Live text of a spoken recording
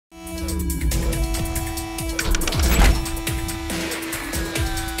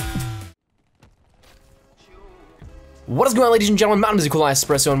What is going on, ladies and gentlemen? My name is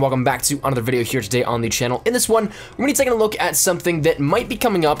Espresso, and welcome back to another video here today on the channel. In this one, we're going to be taking a look at something that might be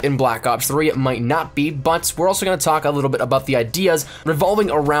coming up in Black Ops 3. It might not be, but we're also going to talk a little bit about the ideas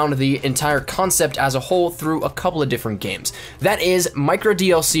revolving around the entire concept as a whole through a couple of different games. That is micro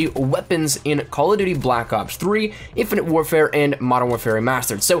DLC weapons in Call of Duty Black Ops 3, Infinite Warfare, and Modern Warfare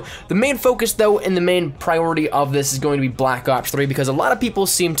Remastered. So the main focus, though, and the main priority of this is going to be Black Ops 3, because a lot of people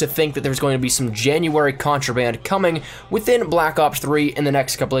seem to think that there's going to be some January contraband coming within Black Ops 3 in the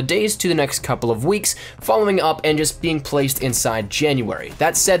next couple of days to the next couple of weeks, following up and just being placed inside January.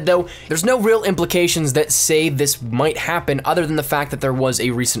 That said, though, there's no real implications that say this might happen other than the fact that there was a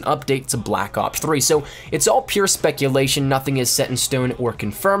recent update to Black Ops 3. So it's all pure speculation, nothing is set in stone or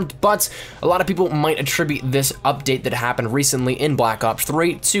confirmed, but a lot of people might attribute this update that happened recently in Black Ops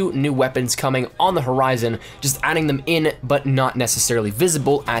 3 to new weapons coming on the horizon, just adding them in but not necessarily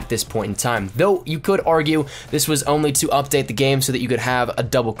visible at this point in time. Though you could argue this was only to update the game so that you could have a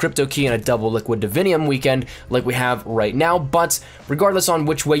double crypto key and a double liquid divinium weekend like we have right now, but regardless on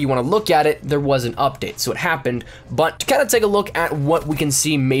which way you want to look at it, there was an update, so it happened. But to kind of take a look at what we can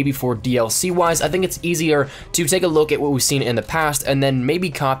see maybe for DLC wise, I think it's easier to take a look at what we've seen in the past and then maybe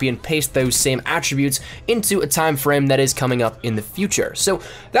copy and paste those same attributes into a time frame that is coming up in the future. So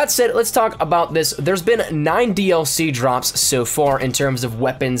that said, let's talk about this. There's been 9 DLC drops so far in terms of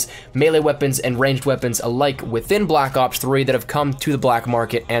weapons, melee weapons, and ranged weapons alike within Black Ops 3 that have come to the black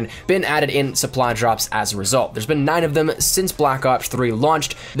market and been added in supply drops as a result. There's been 9 of them since Black Ops 3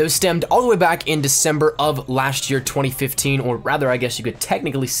 launched. Those stemmed all the way back in December of last year, 2015, or rather, I guess you could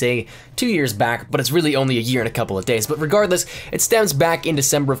technically say 2 years back, but it's really only a year and a couple of days. But regardless, it stems back in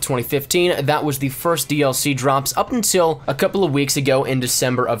December of 2015. That was the first DLC drops up until a couple of weeks ago in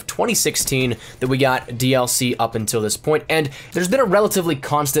December of 2016 that we got DLC up until this point, and there's been a relatively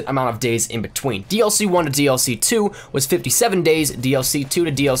constant amount of days in between. DLC 1 to DLC 2 was 57 days, DLC 2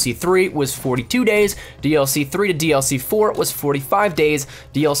 to DLC 3 was 42 days, DLC 3 to DLC 4 was 45 days,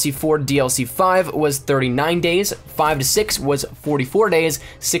 DLC 4 to DLC 5 was 39 days, 5 to 6 was 44 days,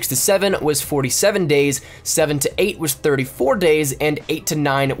 6 to 7 was 47 days, 7 to 8 was 34 days, and 8 to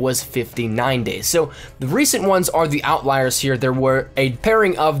 9 was 59 days. So the recent ones are the outliers here. There were a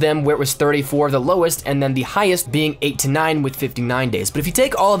pairing of them where it was 34, the lowest, and then the highest being 8 to 9 with 59 days. But if you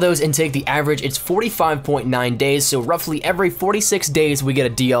take all of those and take the average, it's 45.9 days, so roughly every 46 days we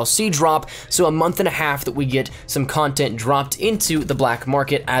get a DLC drop, so a month and a half that we get some content dropped into the black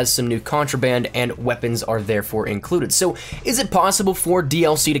market as some new contraband and weapons are therefore included. So is it possible for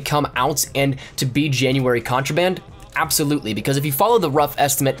DLC to come out and to be January contraband? Absolutely, because if you follow the rough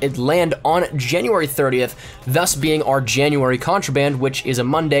estimate, it'd land on January 30th, thus being our January contraband, which is a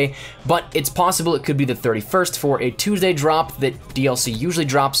Monday, but it's possible it could be the 31st for a Tuesday drop that DLC usually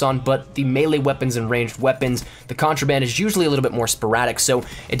drops on, but the melee weapons and ranged weapons, the contraband is usually a little bit more sporadic, so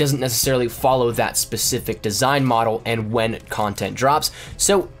it doesn't necessarily follow that specific design model and when content drops.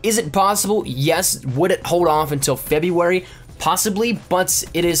 So is it possible? Yes. Would it hold off until February? Possibly, but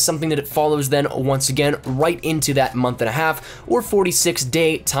it is something that it follows then once again right into that month and a half or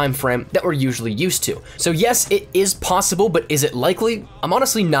 46-day time frame that we're usually used to. So yes, it is possible, but is it likely? I'm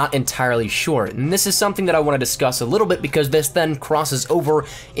honestly not entirely sure, and this is something that I want to discuss a little bit because this then crosses over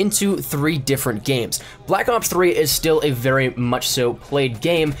into 3 different games. Black Ops 3 is still a very much so played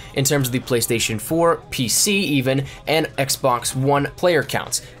game in terms of the PlayStation 4, PC even, and Xbox One player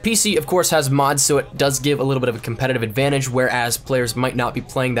counts. PC of course has mods, so it does give a little bit of a competitive advantage whereas players might not be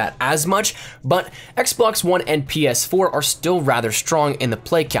playing that as much, but Xbox One and PS4 are still rather strong in the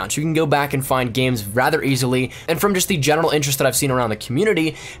play count. You can go back and find games rather easily, and from just the general interest that I've seen around the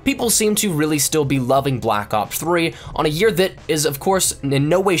community, people seem to really still be loving Black Ops 3 on a year that is of course in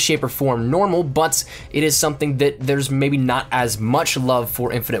no way, shape, or form normal, but it is something that there's maybe not as much love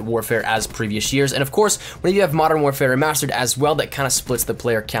for Infinite Warfare as previous years, and of course when you have Modern Warfare Remastered as well, that kind of splits the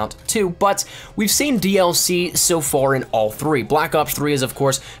player count too, but we've seen DLC so far in all 3. Black Ops 3 is of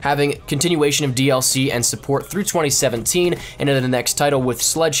course having continuation of DLC and support through 2017 and into the next title with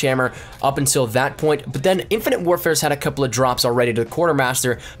Sledgehammer up until that point, but then Infinite Warfare's had a couple of drops already to the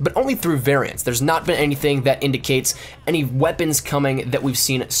Quartermaster, but only through variants. There's not been anything that indicates any weapons coming that we've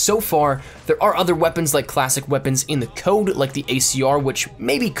seen so far. There are other weapons like classic weapons in the code like the ACR, which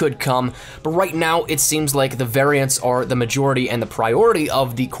maybe could come, but right now it seems like the variants are the majority and the priority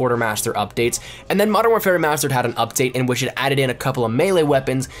of the Quartermaster updates. And then Modern Warfare Remastered had an update in which it added in a couple of melee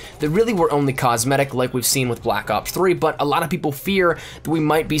weapons that really were only cosmetic like we've seen with Black Ops 3, but a lot of people fear that we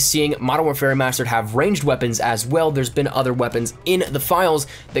might be seeing Modern Warfare Remastered have ranged weapons as well. There's been other weapons in the files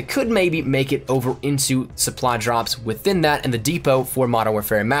that could maybe make it over into supply drops within that and the depot for Modern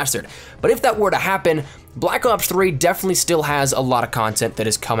Warfare Remastered. But if that were to happen, Black Ops 3 definitely still has a lot of content that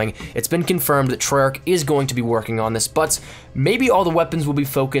is coming. It's been confirmed that Treyarch is going to be working on this, but maybe all the weapons will be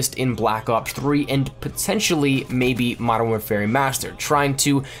focused in Black Ops 3 and potentially maybe Modern Warfare Remastered, trying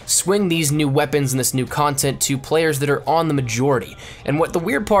to swing these new weapons and this new content to players that are on the majority. And what the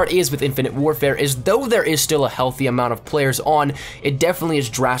weird part is with Infinite Warfare is though there is still a healthy amount of players on, it definitely is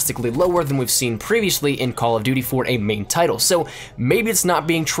drastically lower than we've seen previously in Call of Duty for a main title. So maybe it's not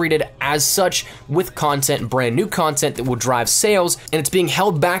being treated as such with content, brand new content that will drive sales, and it's being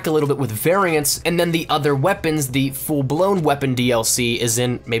held back a little bit with variants, and then the other weapons, the full-blown weapon DLC is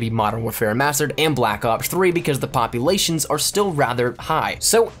in maybe Modern Warfare Remastered and Black Ops 3 because the populations are still rather high.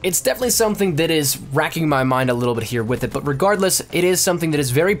 So it's definitely something that is racking my mind a little bit here with it, but regardless, it is something that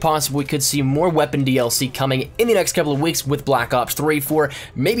is very possible we could see more weapon DLC coming in the next couple of weeks with Black Ops 3 for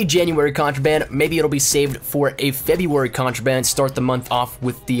maybe January Contraband, maybe it'll be saved for a February Contraband, start the month off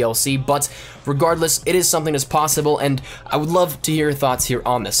with DLC, but regardless, it is something that's possible, and I would love to hear your thoughts here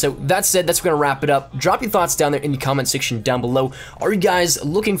on this. So that said, that's going to wrap it up. Drop your thoughts down there in the comment section down below. Are you guys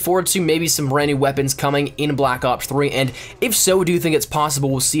looking forward to maybe some brand new weapons coming in Black Ops 3? And if so, do you think it's possible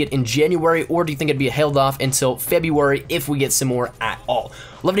we'll see it in January, or do you think it'd be held off until February if we get some more at all?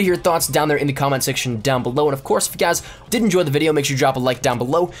 Love to hear your thoughts down there in the comment section down below. And of course, if you guys did enjoy the video, make sure you drop a like down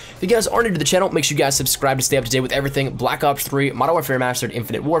below. If you guys are new to the channel, make sure you guys subscribe to stay up to date with everything Black Ops 3, Modern Warfare Remastered,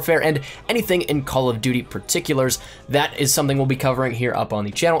 Infinite Warfare, and anything in Call of Duty particulars. That is something we'll be covering here up on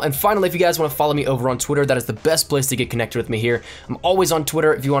the channel. And finally, if you guys want to follow me over on Twitter, that is the best place to get connected with me here. I'm always on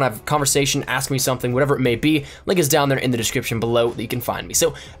Twitter. If you want to have a conversation, ask me something, whatever it may be, link is down there in the description below that you can find me.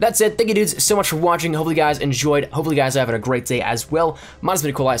 So that's it. Thank you dudes so much for watching. Hopefully you guys enjoyed. Hopefully you guys are having a great day as well. Mine's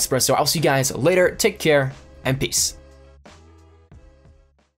been Espresso. I'll see you guys later. Take care and peace.